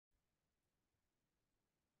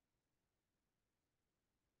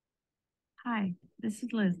Hi, this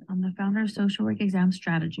is Liz. I'm the founder of Social Work Exam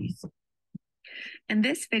Strategies. In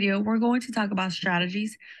this video, we're going to talk about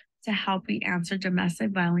strategies to help you answer domestic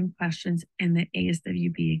violence questions in the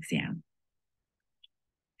ASWB exam.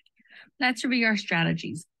 Let's review our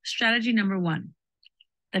strategies. Strategy number 1.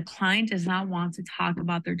 The client does not want to talk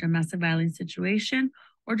about their domestic violence situation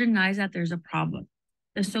or denies that there's a problem.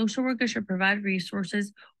 The social worker should provide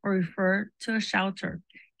resources or refer to a shelter.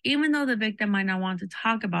 Even though the victim might not want to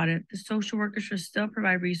talk about it, the social worker should still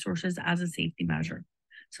provide resources as a safety measure.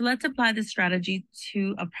 So let's apply this strategy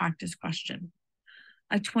to a practice question.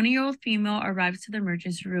 A 20-year-old female arrives to the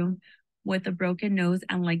emergency room with a broken nose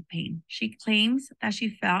and leg pain. She claims that she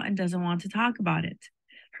fell and doesn't want to talk about it.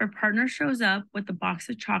 Her partner shows up with a box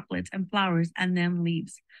of chocolates and flowers and then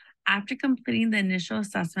leaves. After completing the initial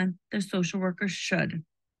assessment, the social worker should.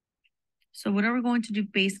 So what are we going to do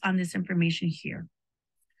based on this information here?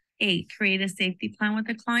 A, create a safety plan with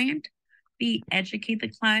the client. B, educate the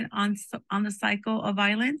client on the cycle of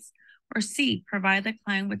violence. Or C, provide the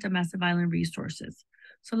client with domestic violence resources.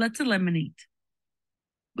 So let's eliminate.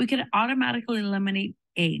 We can automatically eliminate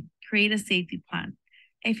A, create a safety plan.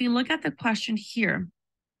 If you look at the question here,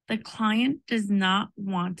 the client does not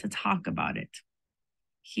want to talk about it.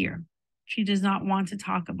 Here, she does not want to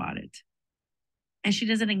talk about it. And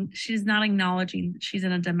she's not acknowledging she's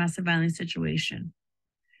in a domestic violence situation.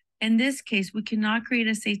 In this case, we cannot create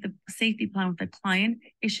a safety plan with the client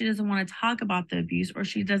if she doesn't want to talk about the abuse or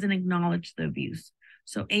she doesn't acknowledge the abuse.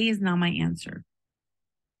 So A is not my answer.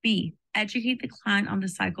 B, educate the client on the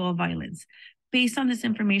cycle of violence. Based on this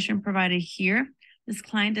information provided here, this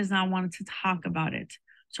client does not want to talk about it.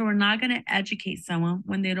 So we're not going to educate someone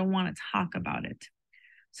when they don't want to talk about it.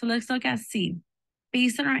 So let's look at C.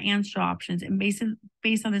 Based on our answer options and based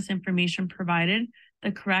on this information provided,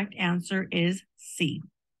 the correct answer is C.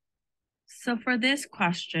 So for this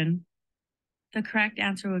question, the correct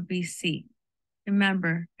answer would be C.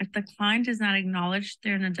 Remember, if the client does not acknowledge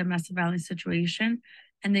they're in a domestic violence situation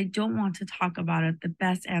and they don't want to talk about it, the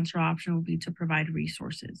best answer option would be to provide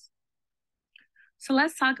resources. So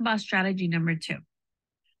let's talk about strategy number 2.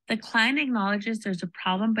 The client acknowledges there's a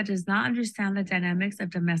problem but does not understand the dynamics of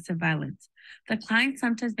domestic violence. The client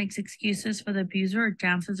sometimes makes excuses for the abuser or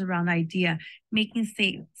dances around the idea, making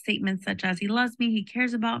statements such as, he loves me, he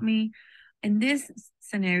cares about me. In this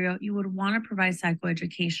scenario, you would want to provide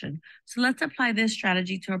psychoeducation. So let's apply this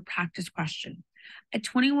strategy to a practice question. A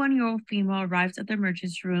 21-year-old female arrives at the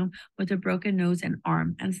emergency room with a broken nose and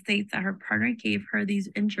arm and states that her partner gave her these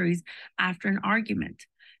injuries after an argument.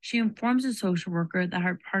 She informs the social worker that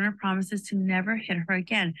her partner promises to never hit her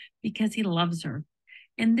again because he loves her.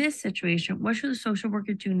 In this situation, what should the social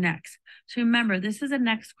worker do next? So remember, this is a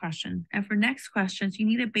next question. And for next questions, you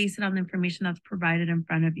need to base it on the information that's provided in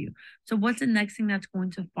front of you. So what's the next thing that's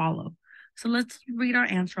going to follow? So let's read our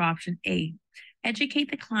answer option. A,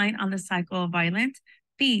 educate the client on the cycle of violence.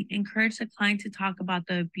 B, encourage the client to talk about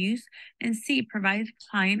the abuse. And C, provide the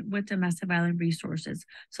client with domestic violence resources.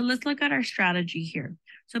 So let's look at our strategy here.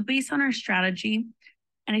 So based on our strategy,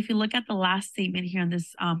 and if you look at the last statement here in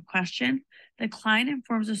this question, the client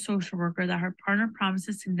informs the social worker that her partner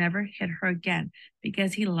promises to never hit her again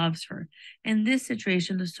because he loves her. In this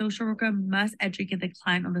situation, the social worker must educate the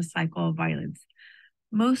client on the cycle of violence.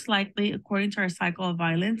 Most likely, according to our cycle of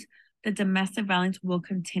violence, the domestic violence will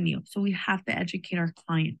continue. So we have to educate our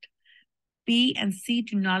client. B and C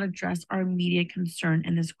do not address our immediate concern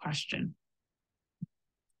in this question.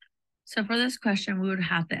 So for this question, we would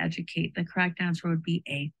have to educate. The correct answer would be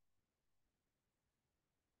A.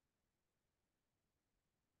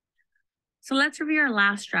 So let's review our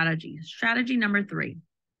last strategy. Strategy number 3.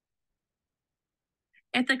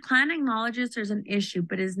 If the client acknowledges there's an issue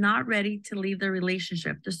but is not ready to leave the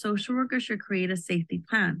relationship, the social worker should create a safety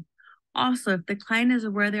plan. Also, if the client is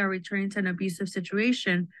aware they are returning to an abusive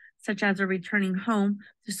situation, such as a returning home,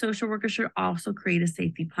 the social worker should also create a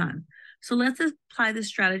safety plan. So let's apply this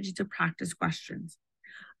strategy to practice questions.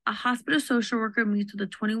 A hospital social worker meets with a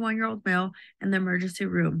 21-year-old male in the emergency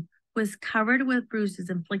room who is covered with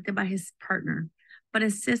bruises inflicted by his partner, but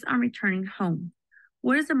insists on returning home.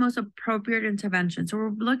 What is the most appropriate intervention? So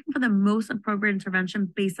we're looking for the most appropriate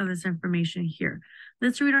intervention based on this information here.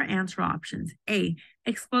 Let's read our answer options. A,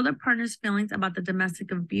 explore the partner's feelings about the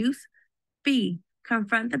domestic abuse. B,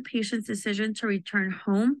 confront the patient's decision to return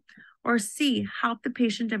home. Or C, help the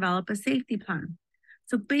patient develop a safety plan.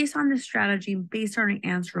 So based on this strategy, based on our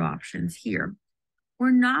answer options here, we're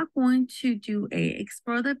not going to do A,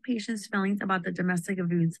 explore the patient's feelings about the domestic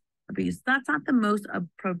abuse. That's not the most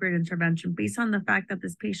appropriate intervention based on the fact that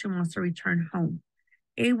this patient wants to return home.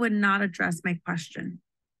 A would not address my question.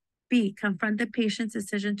 B, confront the patient's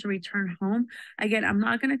decision to return home. Again, I'm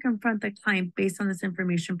not going to confront the client based on this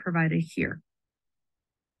information provided here.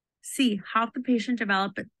 C, help the patient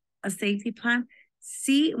develop a safety plan.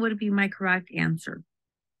 C would be my correct answer.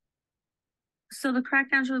 So the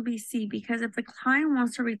correct answer would be C, because if the client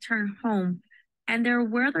wants to return home and they're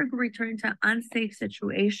aware they're returning to an unsafe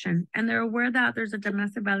situation and they're aware that there's a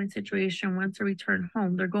domestic violence situation once they return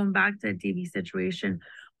home, they're going back to a DV situation,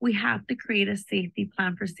 we have to create a safety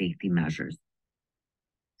plan for safety measures.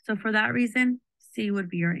 So for that reason, C would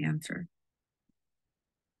be your answer.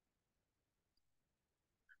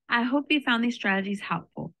 I hope you found these strategies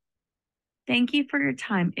helpful. Thank you for your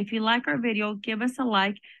time. If you like our video, give us a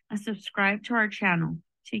like and subscribe to our channel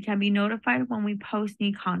so you can be notified when we post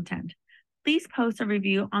new content. Please post a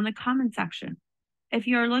review on the comment section. If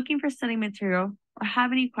you are looking for study material or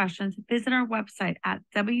have any questions, visit our website at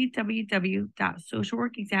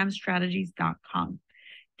www.socialworkexamstrategies.com.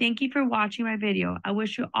 Thank you for watching my video. I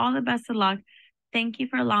wish you all the best of luck. Thank you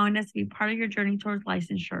for allowing us to be part of your journey towards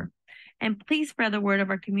licensure. And please spread the word of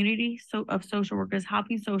our community of social workers,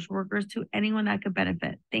 helping social workers to anyone that could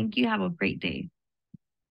benefit. Thank you. Have a great day.